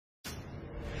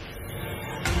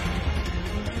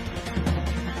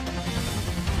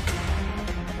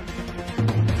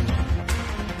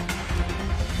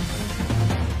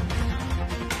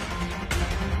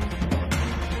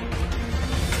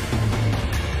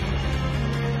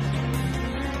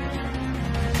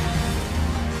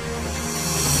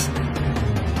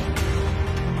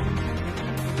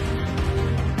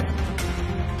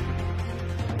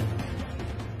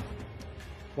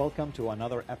Welcome to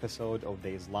another episode of the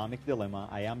Islamic Dilemma.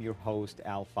 I am your host,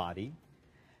 Al Fadi.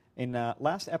 In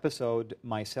last episode,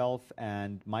 myself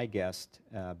and my guest,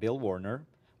 Bill Warner,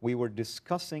 we were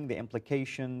discussing the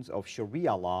implications of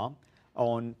Sharia law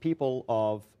on people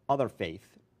of other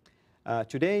faith.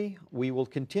 Today, we will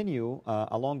continue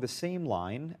along the same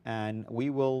line, and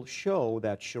we will show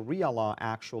that Sharia law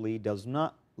actually does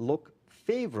not look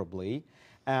favorably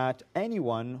at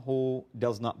anyone who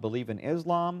does not believe in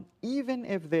Islam, even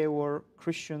if they were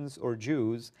Christians or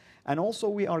Jews. And also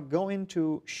we are going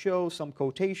to show some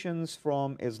quotations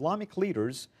from Islamic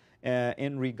leaders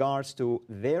in regards to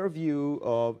their view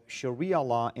of Sharia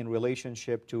law in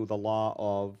relationship to the law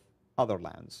of other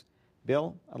lands.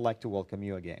 Bill, I'd like to welcome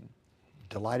you again.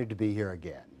 Delighted to be here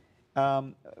again.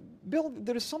 Bill,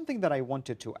 there is something that I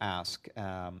wanted to ask.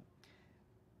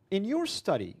 In your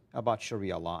study about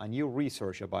Sharia law and your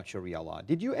research about Sharia law,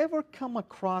 did you ever come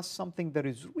across something that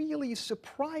is really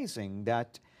surprising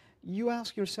that you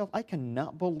ask yourself, I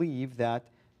cannot believe that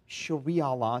Sharia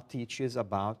law teaches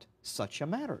about such a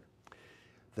matter?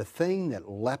 The thing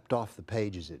that leapt off the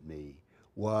pages at me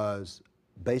was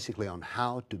basically on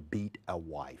how to beat a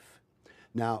wife.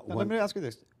 Now let me ask you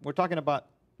this. We're talking about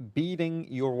beating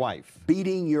your wife.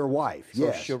 Beating your wife,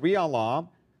 yes. So Sharia law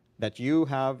that you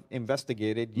have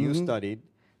investigated, you studied,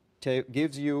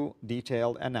 gives you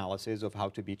detailed analysis of how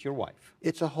to beat your wife.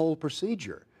 It's a whole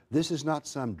procedure. This is not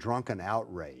some drunken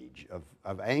outrage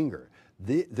of anger.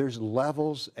 There's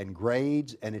levels and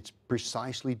grades, and it's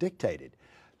precisely dictated.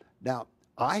 Now,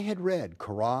 I had read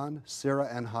Quran, Sirah,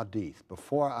 and Hadith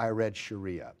before I read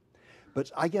Sharia.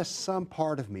 But I guess some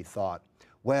part of me thought,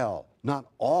 well, not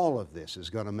all of this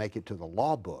is going to make it to the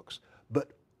law books,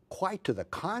 but quite to the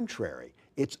contrary.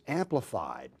 It's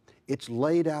amplified. It's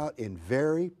laid out in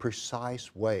very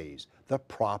precise ways, the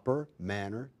proper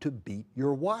manner to beat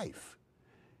your wife.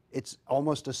 It's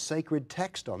almost a sacred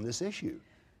text on this issue.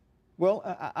 Well,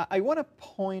 I want to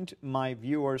point my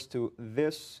viewers to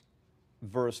this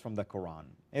verse from the Quran.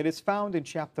 It is found in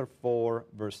chapter 4,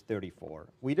 verse 34.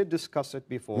 We did discuss it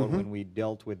before when we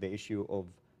dealt with the issue of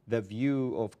the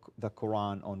view of the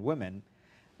Quran on women.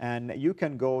 And you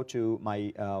can go to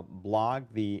my blog,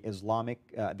 the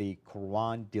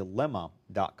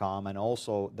QuranDilemma.com, and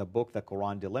also the book, The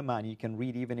Quran Dilemma, and you can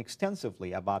read even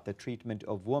extensively about the treatment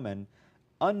of women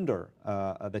under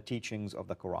the teachings of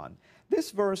the Quran.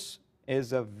 This verse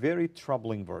is a very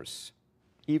troubling verse,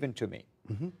 even to me.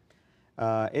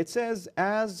 It says,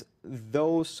 as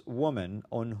those women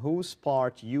on whose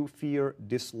part you fear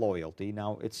disloyalty,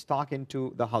 now it's talking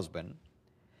to the husband,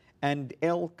 and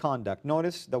ill conduct.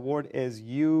 Notice the word is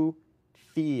you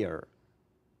fear.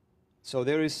 So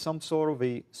there is some sort of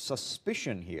a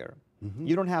suspicion here.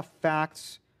 You don't have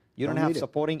facts. You don't have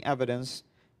supporting evidence.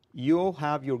 You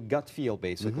have your gut feel,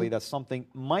 basically, that something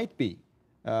might be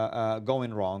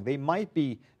going wrong. They might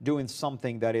be doing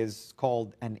something that is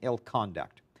called an ill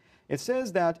conduct. It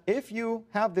says that if you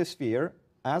have this fear,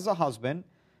 as a husband,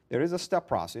 there is a step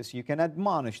process. You can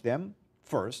admonish them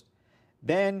first.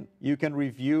 Then you can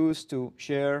refuse to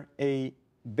share a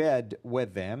bed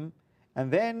with them,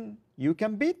 and then you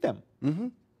can beat them.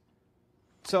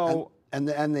 So, and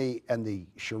the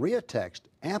Sharia text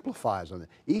amplifies on it.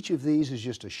 Each of these is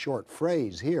just a short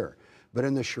phrase here, but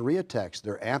in the Sharia text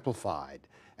they're amplified,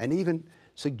 and even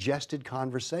suggested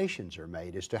conversations are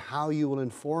made as to how you will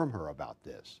inform her about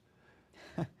this.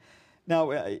 Now,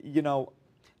 you know,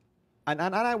 and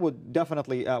I would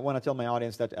definitely want to tell my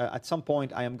audience that at some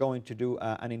point I am going to do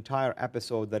an entire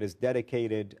episode that is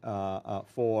dedicated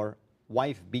for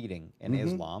wife beating in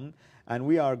Islam. And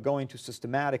we are going to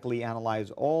systematically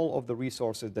analyze all of the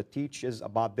resources that teaches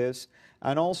about this,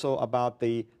 and also about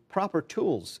the proper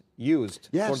tools used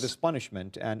for this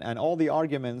punishment, and all the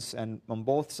arguments and on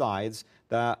both sides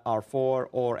that are for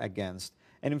or against.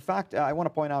 And in fact, I want to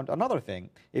point out another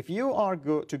thing. If you are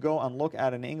to go and look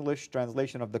at an English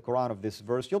translation of the Quran of this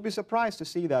verse, you'll be surprised to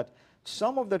see that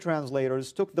some of the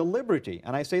translators took the liberty,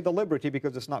 and I say the liberty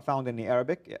because it's not found in the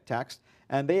Arabic text,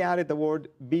 and they added the word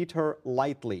beat her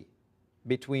lightly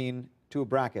between two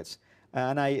brackets.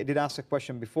 And I did ask a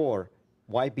question before,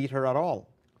 why beat her at all?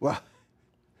 Well,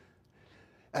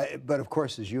 but of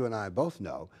course, as you and I both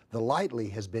know, the lightly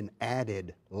has been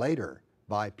added later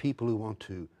by people who want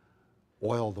to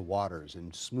oil the waters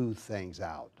and smooth things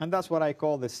out. And that's what I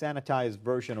call the sanitized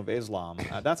version of Islam.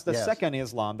 That's the second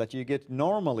Islam that you get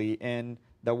normally in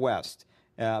the West.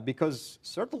 Because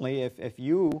certainly if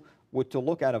you were to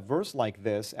look at a verse like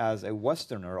this as a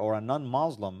Westerner or a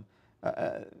non-Muslim,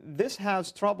 this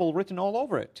has trouble written all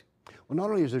over it. Well,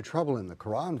 not only is there trouble in the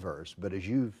Quran verse, but as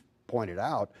you've pointed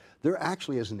out, there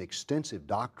actually is an extensive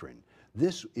doctrine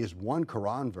This is one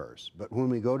Quran verse, but when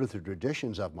we go to the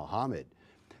traditions of Muhammad,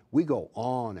 we go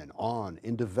on and on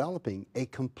in developing a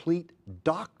complete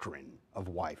doctrine of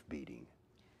wife beating.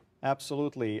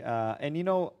 Absolutely. And you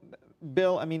know,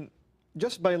 Bill, I mean,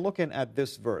 just by looking at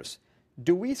this verse,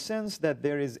 do we sense that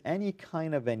there is any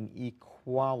kind of an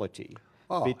equality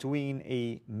between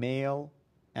a male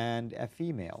and a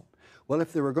female? Well,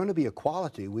 if there were going to be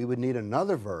equality, we would need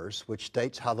another verse which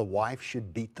states how the wife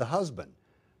should beat the husband,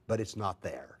 but it's not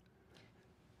there.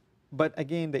 But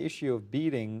again, the issue of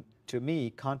beating, to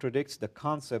me, contradicts the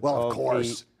concept of of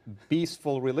course. a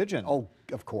peaceful religion. Oh,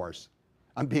 of course.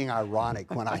 I'm being ironic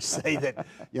when I say that,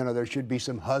 you know, there should be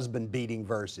some husband beating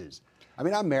verses. I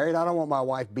mean, I'm married. I don't want my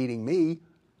wife beating me.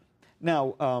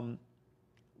 Now,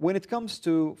 when it comes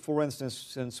to, for instance,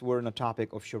 since we're in a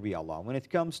topic of Sharia law, when it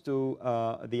comes to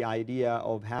the idea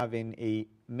of having a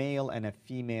male and a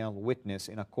female witness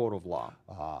in a court of law,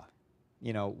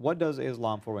 you know, what does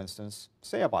Islam, for instance,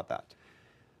 say about that?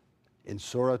 In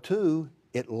Surah 2,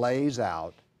 it lays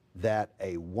out that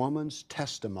a woman's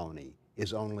testimony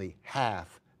is only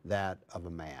half that of a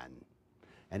man.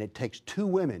 And it takes two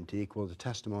women to equal the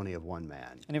testimony of one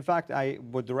man. And in fact, I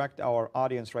would direct our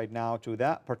audience right now to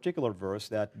that particular verse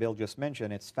that Bill just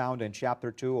mentioned. It's found in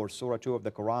chapter 2 or Surah 2 of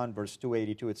the Quran, verse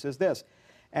 282. It says this,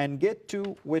 "And get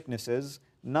two witnesses,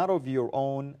 not of your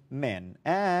own men.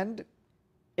 And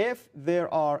if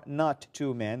there are not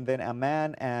two men, then a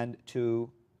man and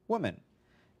two women."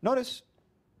 Notice,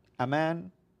 a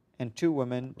man and two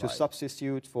women to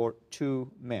substitute for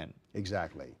two men.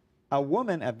 Exactly. A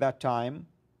woman at that time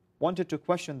wanted to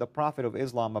question the Prophet of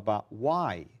Islam about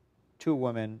why two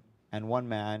women and one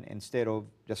man instead of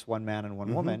just one man and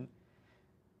one woman.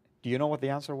 Do you know what the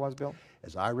answer was, Bill?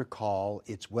 As I recall,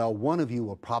 it's, well, one of you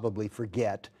will probably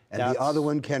forget, and the other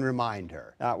one can remind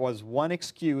her. That was one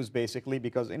excuse, basically,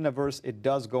 because in the verse it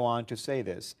does go on to say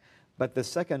this. But the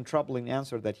second troubling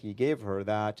answer that he gave her,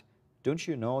 that, don't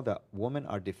you know that women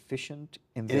are deficient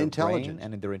in their brain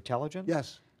and in their intelligence?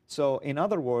 Yes. So, in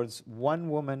other words, one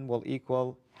woman will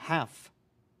equal half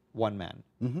one man.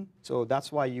 So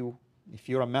that's why you, if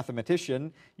you're a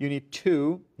mathematician, you need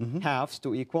two halves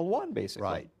to equal one, basically.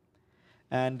 Right.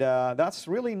 And that's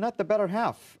really not the better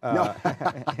half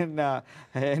in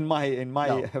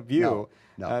my view.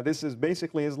 No. This is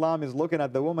basically, Islam is looking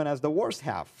at the woman as the worst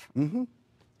half.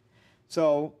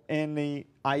 So in the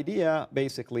idea,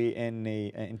 basically,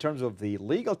 in terms of the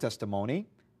legal testimony,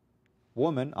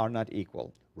 women are not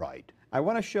equal. Right. I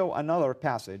want to show another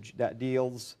passage that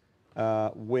deals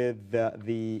with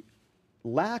the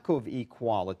lack of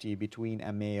equality between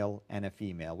a male and a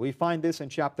female. We find this in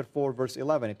chapter 4, verse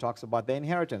 11. It talks about the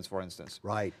inheritance, for instance.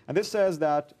 Right. And this says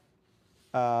that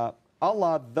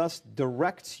Allah thus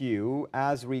directs you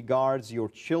as regards your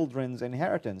children's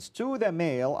inheritance. To the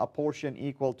male, a portion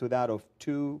equal to that of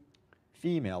two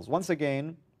females. Once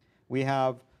again, we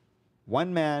have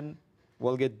one man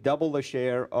will get double the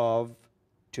share of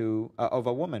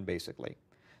a woman, basically.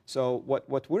 So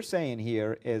what we're saying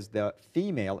here is the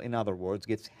female, in other words,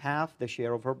 gets half the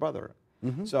share of her brother.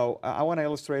 So I want to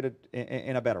illustrate it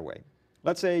in a better way.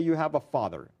 Let's say you have a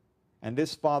father, and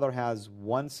this father has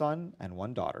one son and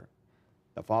one daughter.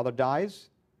 The father dies,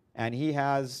 and he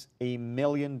has $1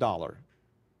 million.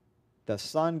 The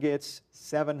son gets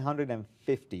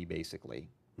 750, basically,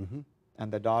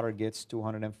 and the daughter gets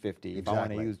 250. If I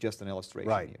want to use just an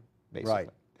illustration here, basically. Right.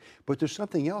 But there's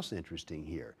something else interesting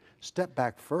here. Step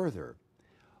back further.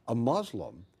 A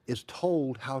Muslim is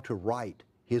told how to write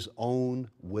his own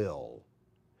will.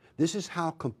 This is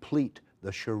how complete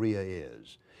the Sharia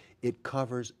is. It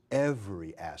covers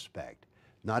every aspect,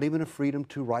 not even a freedom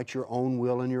to write your own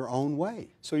will in your own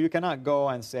way. So you cannot go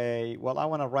and say, well, I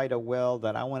want to write a will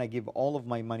that I want to give all of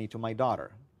my money to my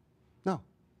daughter. No.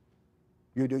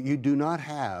 You do not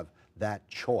have that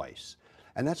choice.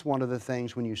 And that's one of the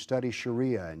things when you study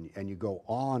Sharia and you go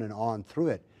on and on through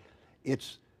it,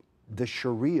 the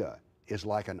Sharia is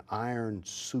like an iron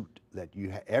suit that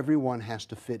everyone has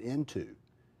to fit into.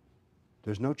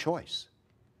 There's no choice.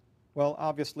 Well,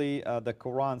 obviously, the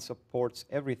Quran supports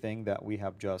everything that we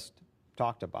have just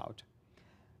talked about.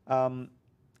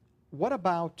 What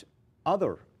about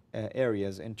other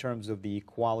areas in terms of the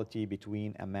equality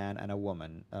between a man and a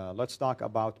woman? Let's talk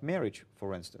about marriage,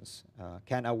 for instance.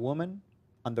 Can a woman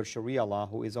under Sharia law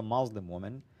who is a Muslim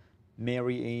woman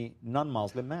marry a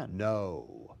non-Muslim man?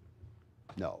 No.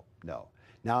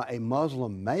 Now, a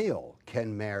Muslim male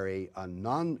can marry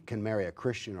a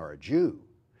Christian or a Jew,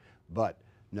 but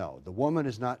no, the woman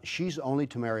is not. She's only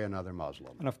to marry another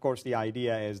Muslim. And of course, the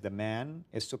idea is the man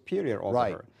is superior over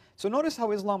her. So notice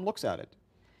how Islam looks at it.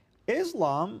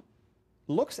 Islam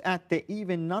looks at the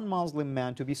even non-Muslim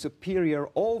man to be superior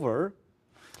over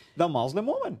the Muslim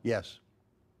woman. Yes.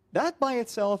 That by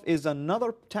itself is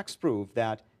another text proof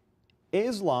that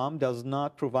Islam does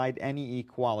not provide any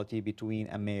equality between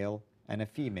a male and a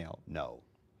female. No.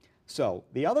 So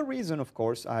the other reason, of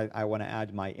course, I want to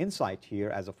add my insight here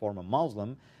as a former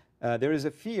Muslim, there is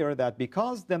a fear that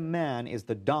because the man is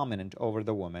the dominant over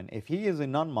the woman, if he is a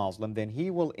non-Muslim, then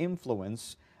he will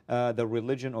influence the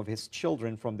religion of his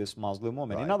children from this Muslim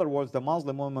woman. Right. In other words, the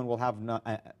Muslim woman will have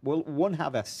won't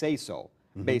have a say-so,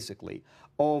 basically,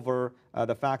 over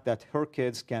the fact that her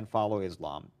kids can follow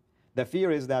Islam. The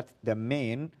fear is that the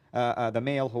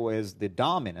male who is the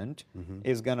dominant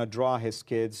is going to draw his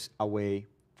kids away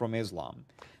from Islam.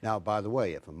 Now, by the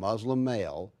way, if a Muslim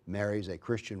male marries a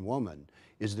Christian woman,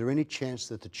 is there any chance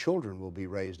that the children will be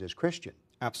raised as Christian?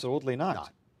 Absolutely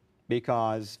not.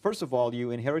 Because, first of all,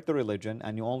 you inherit the religion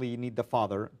and you only need the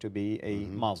father to be a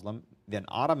Muslim. Then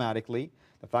automatically,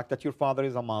 the fact that your father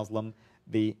is a Muslim,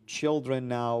 the children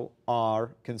now are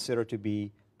considered to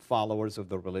be followers of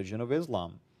the religion of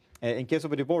Islam. In case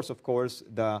of a divorce, of course,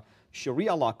 the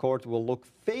Sharia law court will look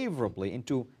favorably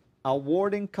into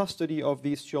awarding custody of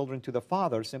these children to the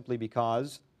father simply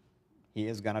because he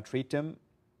is going to treat them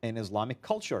in Islamic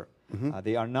culture.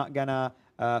 They are not going to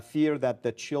fear that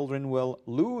the children will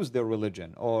lose their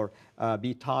religion or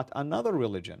be taught another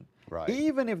religion. Right.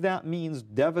 Even if that means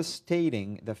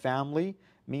devastating the family,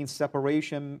 means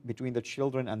separation between the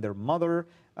children and their mother.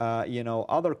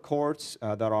 Other courts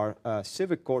that are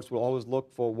civic courts will always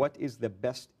look for what is the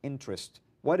best interest.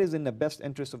 What is in the best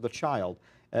interest of the child?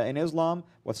 In Islam,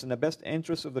 what's in the best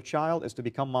interest of the child is to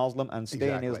become Muslim and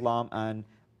stay in Islam, and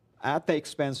at the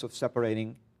expense of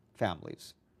separating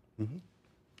families.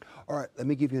 All right, let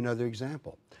me give you another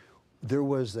example. There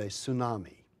was a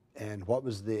tsunami, and what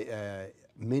was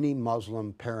many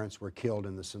Muslim parents were killed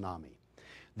in the tsunami.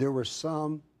 There were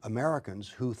some Americans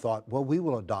who thought, well, we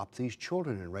will adopt these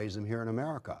children and raise them here in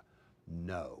America.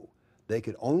 No, they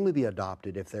could only be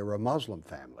adopted if they were a Muslim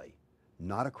family,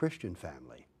 not a Christian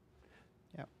family.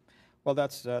 Yeah, well,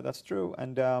 that's true.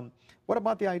 And what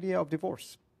about the idea of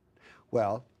divorce?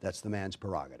 Well, that's the man's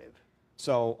prerogative.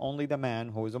 So only the man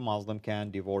who is a Muslim can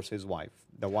divorce his wife.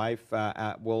 The wife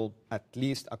will, at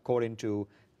least according to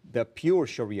the pure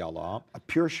Sharia law. A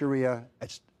pure Sharia,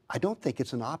 I don't think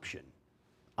it's an option.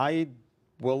 I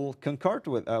will concur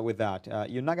with that.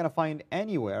 You're not going to find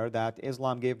anywhere that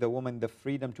Islam gave the woman the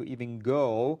freedom to even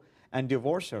go and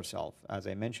divorce herself. As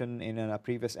I mentioned in a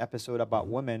previous episode about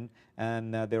women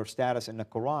and their status in the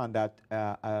Quran, that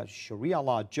a Sharia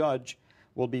law judge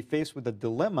will be faced with a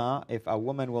dilemma if a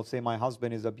woman will say, my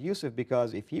husband is abusive,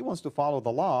 because if he wants to follow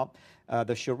the law,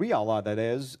 the Sharia law that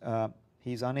is,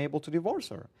 he's unable to divorce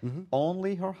her.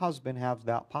 Only her husband has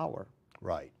that power.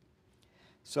 Right.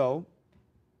 So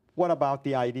what about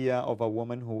the idea of a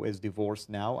woman who is divorced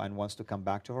now and wants to come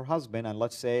back to her husband, and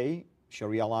let's say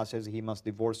Sharia law says he must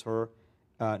divorce her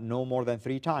no more than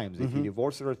 3 times. If he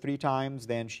divorces her 3 times,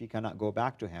 then she cannot go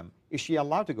back to him. Is she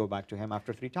allowed to go back to him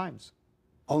after 3 times?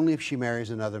 Only if she marries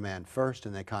another man first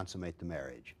and they consummate the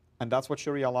marriage. And that's what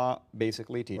Sharia law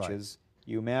basically teaches.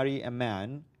 Right. You marry a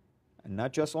man, and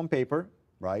not just on paper.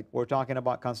 Right. We're talking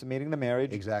about consummating the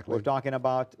marriage. Exactly. We're talking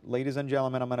about, ladies and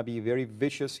gentlemen, I'm going to be very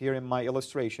vicious here in my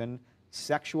illustration,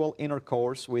 sexual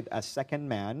intercourse with a second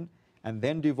man, and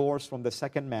then divorce from the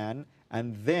second man,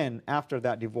 and then after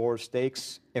that divorce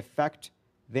takes effect,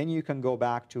 then you can go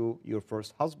back to your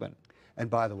first husband. And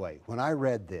by the way, when I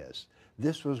read this,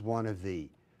 this was one of the,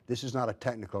 this is not a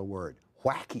technical word,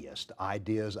 wackiest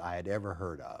ideas I had ever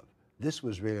heard of. This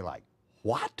was really like,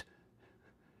 what?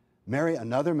 Marry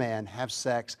another man, have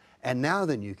sex, and now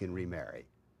then you can remarry.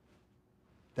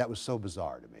 That was so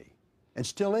bizarre to me, and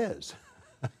still is.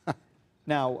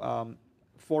 Now,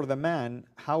 for the man,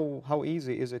 how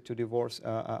easy is it to divorce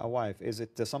a wife? Is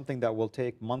it something that will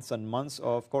take months and months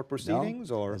of court proceedings?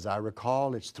 No, or? as I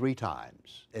recall, it's 3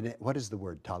 times. And what is the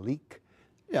word, talik?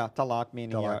 Yeah, talaq,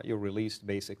 meaning Talaq. You're released,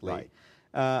 basically. Right.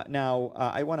 Now,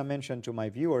 I want to mention to my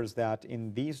viewers that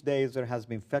in these days there has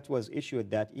been fatwas issued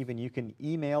that even you can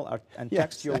email and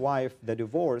text your wife the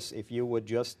divorce if you would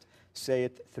just say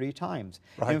it 3 times.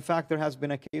 Right. In fact, there has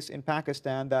been a case in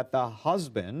Pakistan that the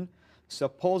husband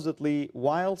supposedly,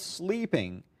 while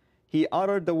sleeping, he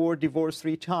uttered the word divorce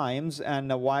 3 times,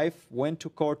 and the wife went to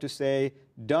court to say,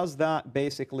 does that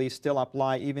basically still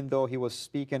apply even though he was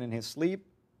speaking in his sleep?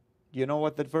 Do you know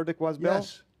what the verdict was, Bill?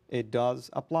 Yes. It does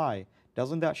apply.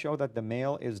 Doesn't that show that the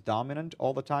male is dominant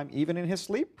all the time, even in his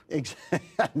sleep? I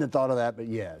hadn't thought of that, but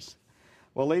yes.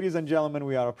 Well, ladies and gentlemen,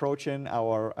 we are approaching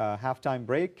our halftime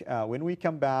break. When we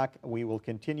come back, we will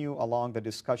continue along the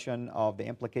discussion of the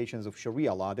implications of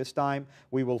Sharia law. This time,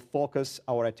 we will focus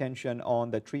our attention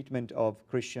on the treatment of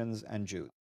Christians and Jews.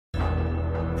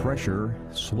 Pressure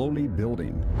slowly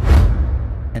building.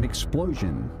 An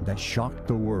explosion that shocked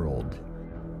the world.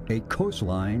 A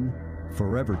coastline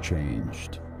forever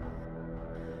changed.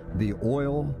 The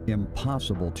oil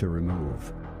impossible to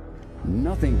remove.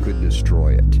 Nothing could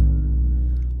destroy it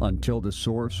until the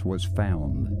source was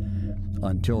found,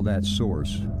 until that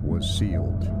source was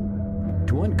sealed.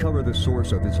 To uncover the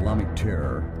source of Islamic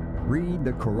terror, read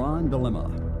the Quran Dilemma,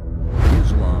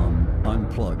 Islam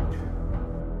Unplugged.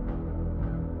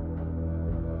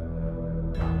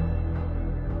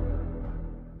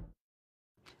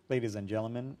 Ladies and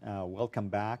gentlemen, welcome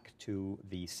back to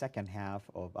the second half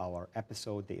of our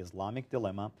episode, The Islamic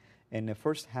Dilemma. In the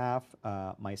first half,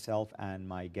 myself and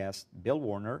my guest, Bill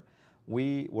Warner,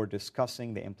 we were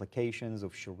discussing the implications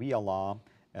of Sharia law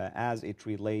as it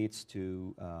relates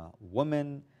to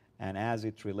women and as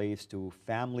it relates to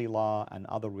family law and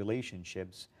other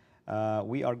relationships.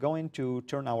 We are going to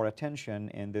turn our attention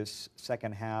in this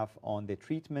second half on the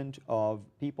treatment of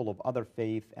people of other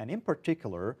faith, and in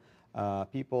particular,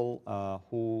 people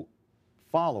who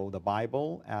follow the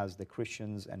Bible as the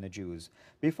Christians and the Jews.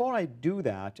 Before I do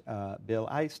that, Bill,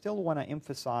 I still want to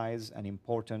emphasize an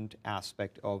important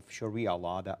aspect of Sharia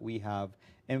law that we have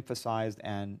emphasized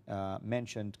and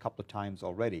mentioned a couple of times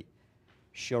already.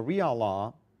 Sharia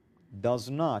law does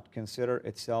not consider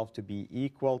itself to be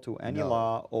equal to any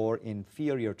law or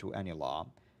inferior to any law.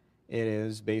 It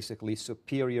is basically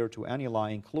superior to any law,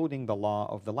 including the law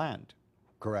of the land.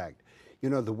 Correct. You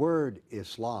know, the word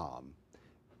Islam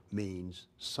means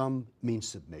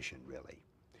submission, really.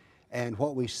 And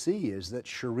what we see is that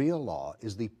Sharia law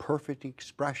is the perfect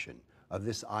expression of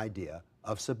this idea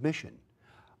of submission.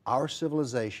 Our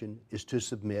civilization is to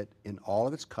submit in all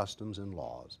of its customs and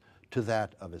laws to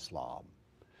that of Islam.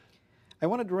 I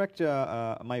want to direct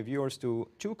my viewers to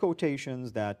two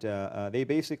quotations that they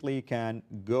basically can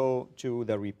go to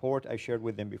the report I shared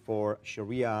with them before,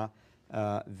 Sharia,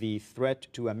 the threat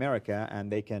to America, and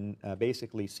they can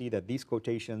basically see that these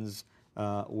quotations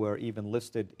were even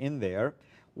listed in there.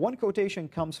 One quotation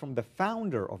comes from the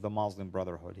founder of the Muslim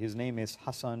Brotherhood. His name is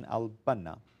Hassan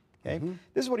al-Banna. Okay?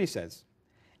 This is what he says.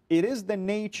 It is the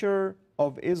nature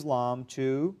of Islam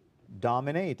to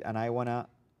dominate, and I want to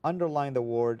underline the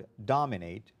word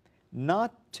dominate,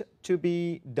 not to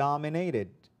be dominated.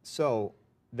 So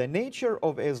the nature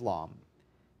of Islam,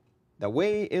 the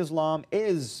way Islam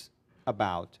is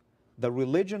about, the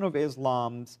religion of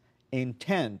Islam's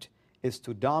intent is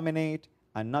to dominate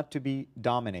and not to be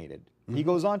dominated. He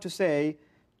goes on to say,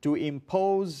 to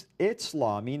impose its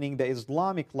law, meaning the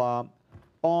Islamic law,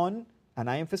 on, and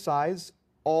I emphasize,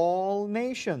 all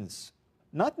nations,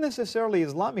 not necessarily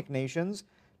Islamic nations,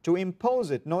 to impose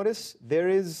it. Notice there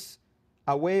is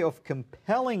a way of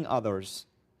compelling others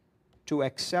to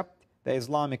accept the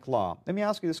Islamic law. Let me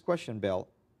ask you this question, Bill.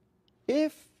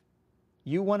 If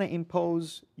you want to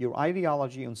impose your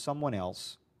ideology on someone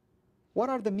else, what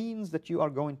are the means that you are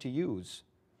going to use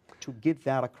to get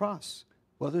that across?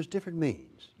 Well, there's different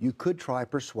means. You could try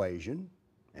persuasion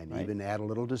and even add a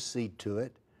little deceit to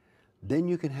it. Then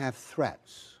you can have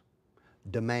threats,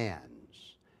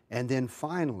 demands, and then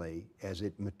finally, as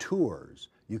it matures,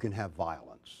 you can have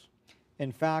violence.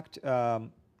 In fact,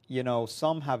 you know,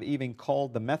 some have even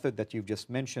called the method that you've just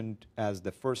mentioned as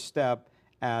the first step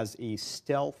as a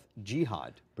stealth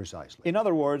jihad. Precisely. In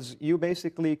other words, you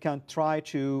basically can try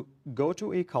to go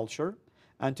to a culture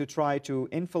and to try to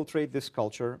infiltrate this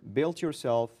culture, build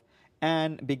yourself,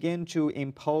 and begin to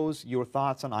impose your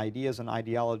thoughts and ideas and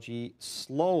ideology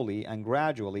slowly and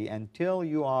gradually until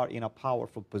you are in a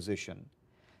powerful position.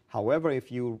 However,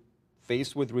 if you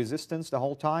faced with resistance the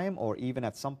whole time, or even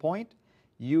at some point,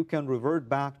 you can revert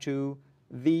back to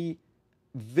the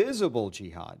visible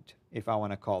jihad, if I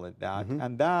want to call it that,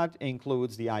 and that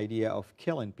includes the idea of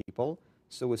killing people.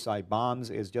 Suicide bombs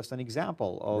is just an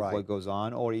example of what goes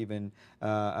on, or even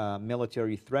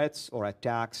military threats or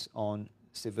attacks on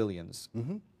civilians.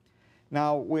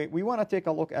 Now, we want to take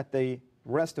a look at the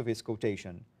rest of his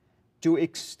quotation. To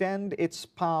extend its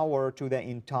power to the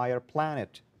entire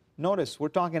planet. Notice, we're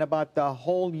talking about the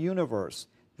whole universe,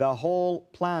 the whole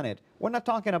planet. We're not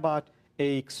talking about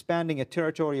expanding a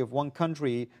territory of one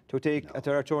country to take a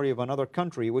territory of another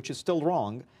country, which is still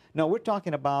wrong. No, we're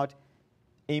talking about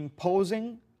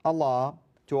imposing a law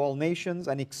to all nations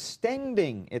and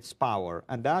extending its power.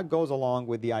 And that goes along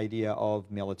with the idea of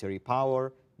military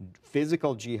power,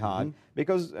 physical jihad,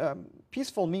 because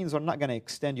peaceful means are not going to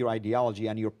extend your ideology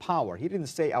and your power. He didn't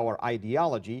say our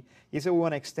ideology. He said we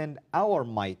want to extend our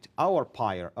might, our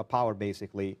power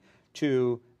basically,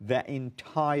 to the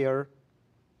entire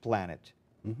planet.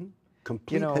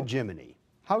 Complete hegemony.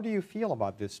 How do you feel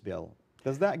about this bill?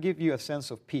 Does that give you a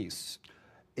sense of peace?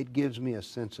 It gives me a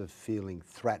sense of feeling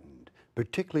threatened,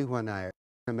 particularly when in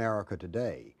America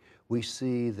today, we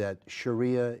see that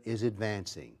Sharia is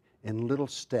advancing in little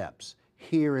steps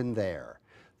here and there.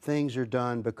 Things are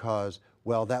done because,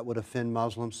 well, that would offend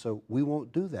Muslims, so we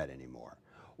won't do that anymore.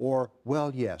 Or,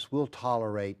 well, yes, we'll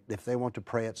tolerate, if they want to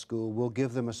pray at school, we'll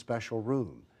give them a special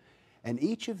room. And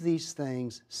each of these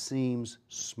things seems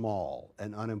small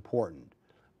and unimportant.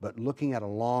 But looking at a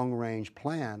long-range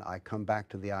plan, I come back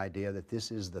to the idea that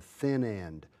this is the thin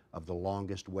end of the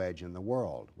longest wedge in the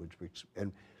world.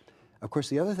 And of course,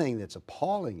 the other thing that's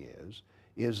appalling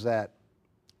is that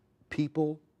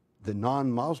people, the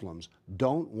non-Muslims,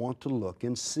 don't want to look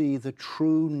and see the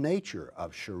true nature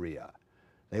of Sharia.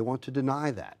 They want to deny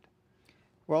that.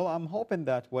 Well, I'm hoping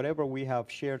that whatever we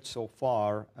have shared so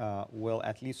far will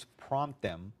at least prompt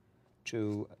them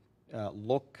to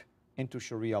look into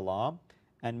Sharia law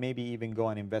and maybe even go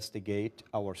and investigate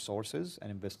our sources and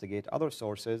investigate other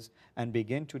sources and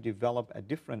begin to develop a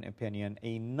different opinion,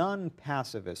 a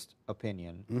non-pacifist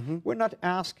opinion. We're not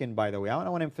asking, by the way, I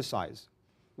want to emphasize,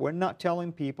 we're not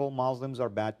telling people Muslims are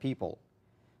bad people.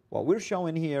 What we're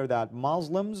showing here that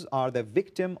Muslims are the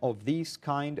victim of these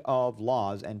kind of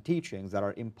laws and teachings that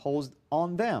are imposed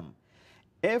on them.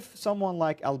 If someone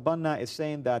like Al-Banna is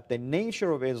saying that the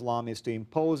nature of Islam is to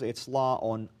impose its law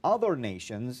on other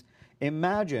nations,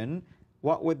 imagine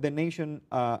what would the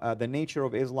nature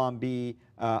of Islam be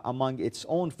among its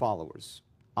own followers.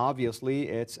 Obviously,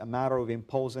 it's a matter of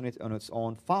imposing it on its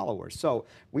own followers. So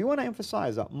we want to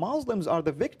emphasize that Muslims are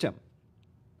the victim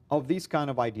of these kind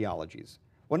of ideologies.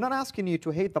 We're not asking you to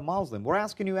hate the Muslim. We're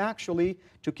asking you actually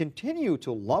to continue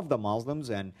to love the Muslims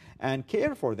and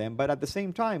care for them. But at the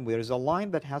same time, there is a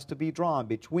line that has to be drawn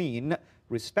between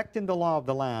respecting the law of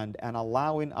the land and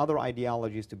allowing other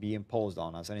ideologies to be imposed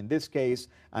on us. And in this case,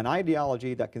 an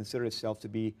ideology that considers itself to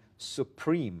be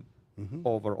supreme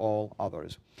over all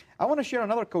others. I want to share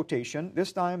another quotation.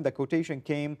 This time, the quotation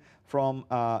came from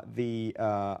the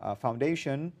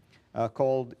foundation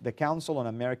called the Council on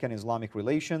American Islamic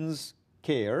Relations,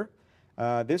 CARE.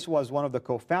 This was one of the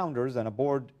co-founders and a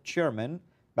board chairman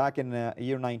back in the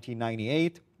year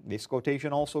 1998. This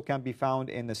quotation also can be found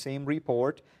in the same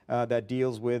report that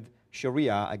deals with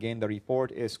Sharia. Again, the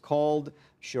report is called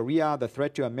Sharia, the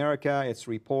Threat to America. It's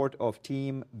report of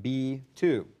Team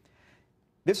B2.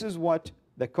 This is what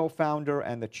the co-founder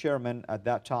and the chairman at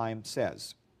that time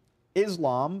says.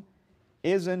 Islam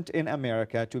isn't in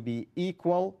America to be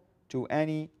equal to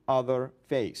any other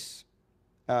faith,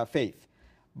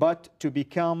 but to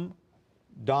become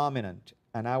dominant.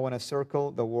 And I want to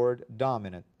circle the word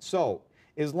dominant. So,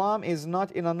 Islam is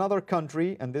not in another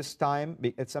country, and this time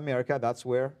it's America, that's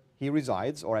where he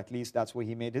resides, or at least that's where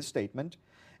he made his statement.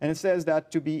 And it says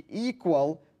that to be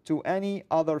equal to any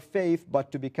other faith,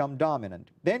 but to become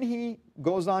dominant. Then he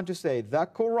goes on to say, the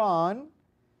Quran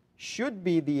should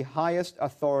be the highest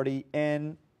authority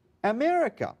in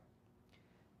America.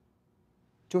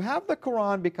 To have the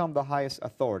Quran become the highest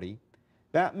authority,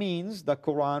 that means the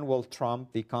Quran will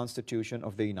trump the Constitution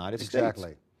of the United States.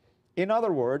 Exactly. In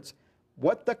other words,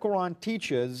 what the Quran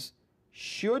teaches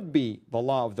should be the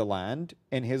law of the land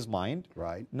in his mind,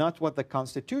 Right. not what the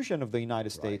Constitution of the United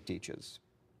States teaches.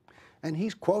 And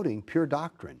he's quoting pure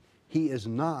doctrine. He is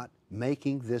not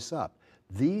making this up.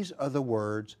 These are the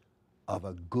words of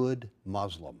a good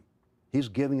Muslim. He's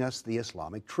giving us the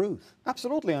Islamic truth.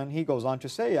 Absolutely, and he goes on to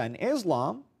say, and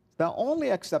Islam, the only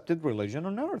accepted religion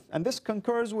on earth. And this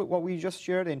concurs with what we just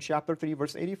shared in chapter 3,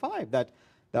 verse 85, that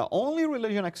the only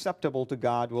religion acceptable to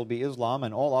God will be Islam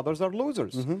and all others are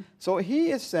losers. So he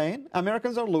is saying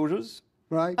Americans are losers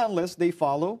Right. unless they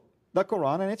follow the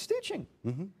Quran and its teaching.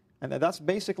 And that's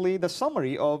basically the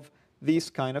summary of these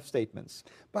kind of statements.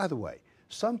 By the way,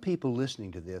 some people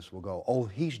listening to this will go, oh,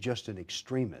 he's just an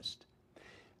extremist.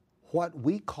 What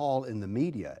we call in the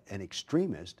media an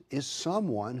extremist is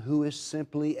someone who is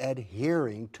simply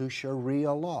adhering to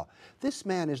Sharia law. This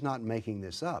man is not making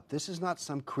this up. This is not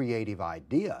some creative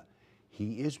idea.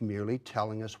 He is merely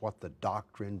telling us what the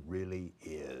doctrine really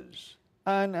is.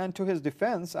 And to his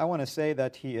defense, I want to say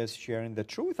that he is sharing the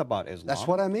truth about Islam. That's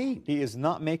what I mean. He is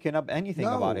not making up anything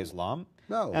about Islam.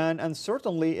 No. And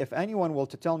certainly, if anyone were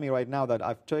to tell me right now that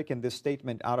I've taken this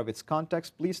statement out of its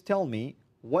context, please tell me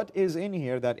what is in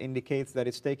here that indicates that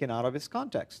it's taken out of its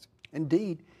context.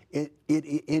 Indeed,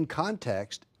 in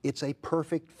context, it's a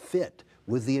perfect fit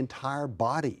with the entire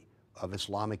body of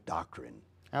Islamic doctrine.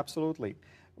 Absolutely.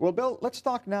 Well, Bill, let's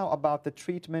talk now about the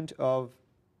treatment of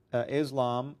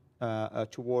Islam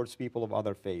towards people of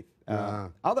other faith.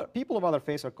 Other people of other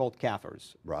faiths are called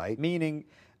kafirs, Right. meaning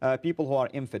people who are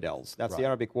infidels. That's the Right.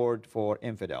 Arabic word for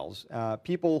infidels.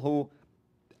 People who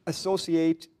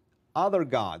associate other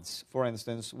gods, for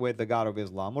instance, with the God of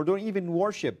Islam, or don't even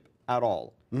worship at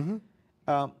all.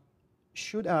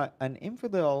 Should an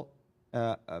infidel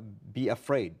be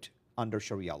afraid under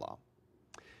Sharia law?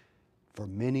 For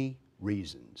many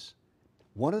reasons.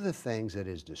 One of the things that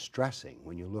is distressing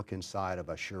when you look inside of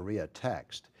a Sharia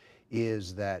text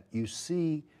is that you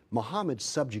see Muhammad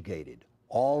subjugated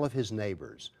all of his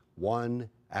neighbors, one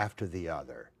after the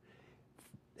other.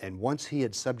 And once he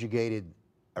had subjugated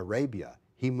Arabia,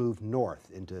 he moved north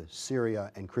into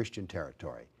Syria and Christian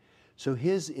territory. So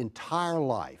his entire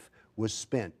life was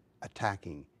spent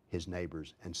attacking his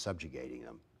neighbors and subjugating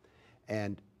them.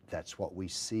 And that's what we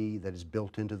see that is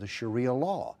built into the Sharia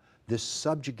law, this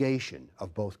subjugation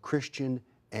of both Christian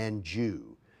and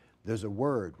Jew. There's a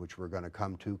word which we're going to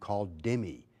come to called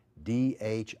dhimmi,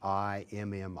 D-H-I-M-M-I,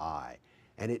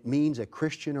 and it means a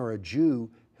Christian or a Jew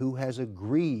who has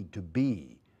agreed to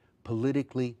be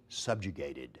politically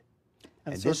subjugated.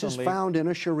 And this is found in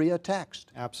a Sharia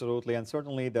text. Absolutely, and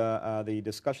certainly the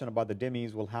discussion about the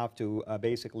dhimmis will have to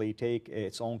basically take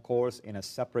its own course in a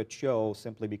separate show,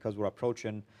 simply because we're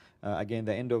approaching, again,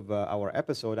 the end of our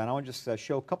episode. And I want to just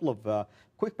show a couple of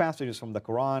quick passages from the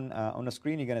Quran. On the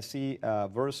screen, you're going to see a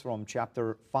verse from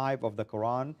chapter 5 of the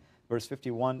Quran, verse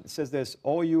 51. It says this: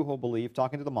 "O you who believe,"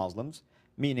 talking to the Muslims,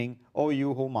 meaning, "O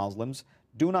you who Muslims,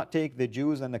 do not take the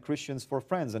Jews and the Christians for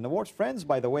friends." And the word friends,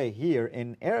 by the way, here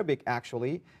in Arabic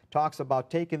actually talks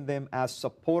about taking them as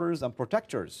supporters and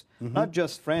protectors, not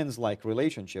just friends like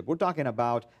relationship. We're talking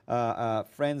about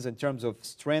friends in terms of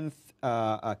strength,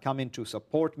 coming to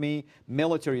support me,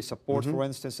 military support, for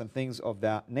instance, and things of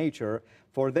that nature.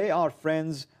 For they are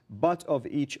friends but of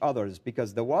each other's,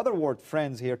 because the other word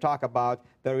friends here talk about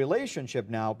the relationship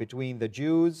now between the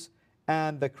Jews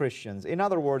and the Christians. In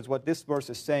other words, what this verse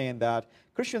is saying, that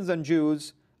Christians and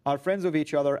Jews are friends of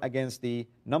each other against the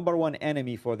number one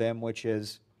enemy for them, which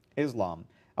is Islam.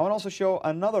 I want to also show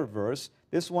another verse.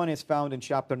 This one is found in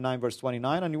chapter 9, verse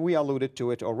 29, and we alluded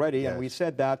to it already. Yes. And we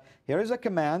said that here is a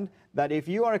command that if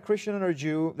you are a Christian or a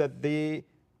Jew, that the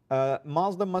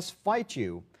Muslim must fight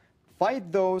you.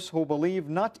 Fight those who believe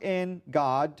not in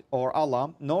God or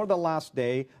Allah, nor the last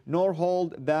day, nor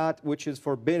hold that which is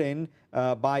forbidden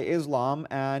by Islam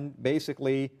and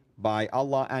basically by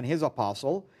Allah and His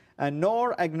apostle, and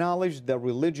nor acknowledge the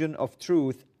religion of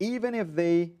truth, even if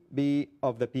they be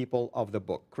of the people of the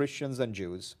book, Christians and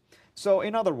Jews. So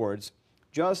in other words,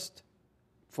 just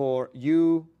for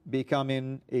you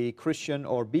becoming a Christian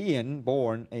or being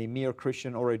born a mere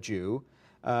Christian or a Jew,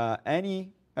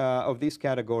 any of these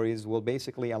categories will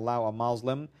basically allow a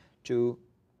Muslim to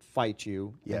fight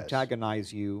you, Yes.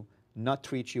 antagonize you, not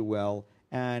treat you well,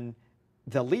 and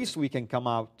the least we can come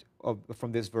out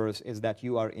from this verse is that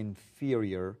you are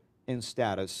inferior in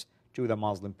status to the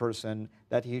Muslim person,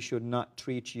 that he should not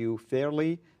treat you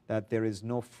fairly, that there is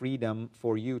no freedom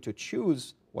for you to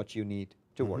choose what you need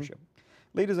to worship.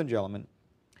 Ladies and gentlemen,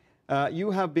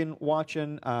 you have been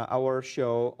watching our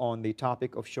show on the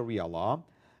topic of Sharia law,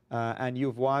 and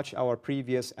you've watched our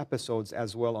previous episodes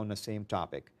as well on the same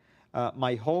topic.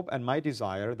 My hope and my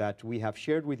desire that we have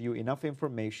shared with you enough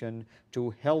information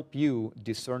to help you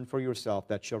discern for yourself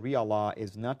that Sharia law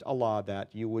is not a law that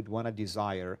you would want to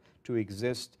desire to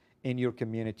exist in your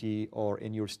community or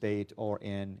in your state or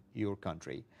in your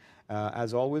country.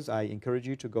 As always, I encourage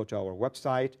you to go to our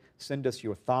website, send us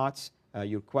your thoughts,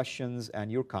 your questions,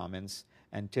 and your comments.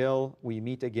 Until we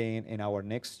meet again in our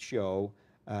next show,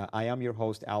 I am your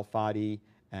host, Al Fadi,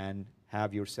 and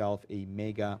have yourself a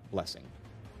mega blessing.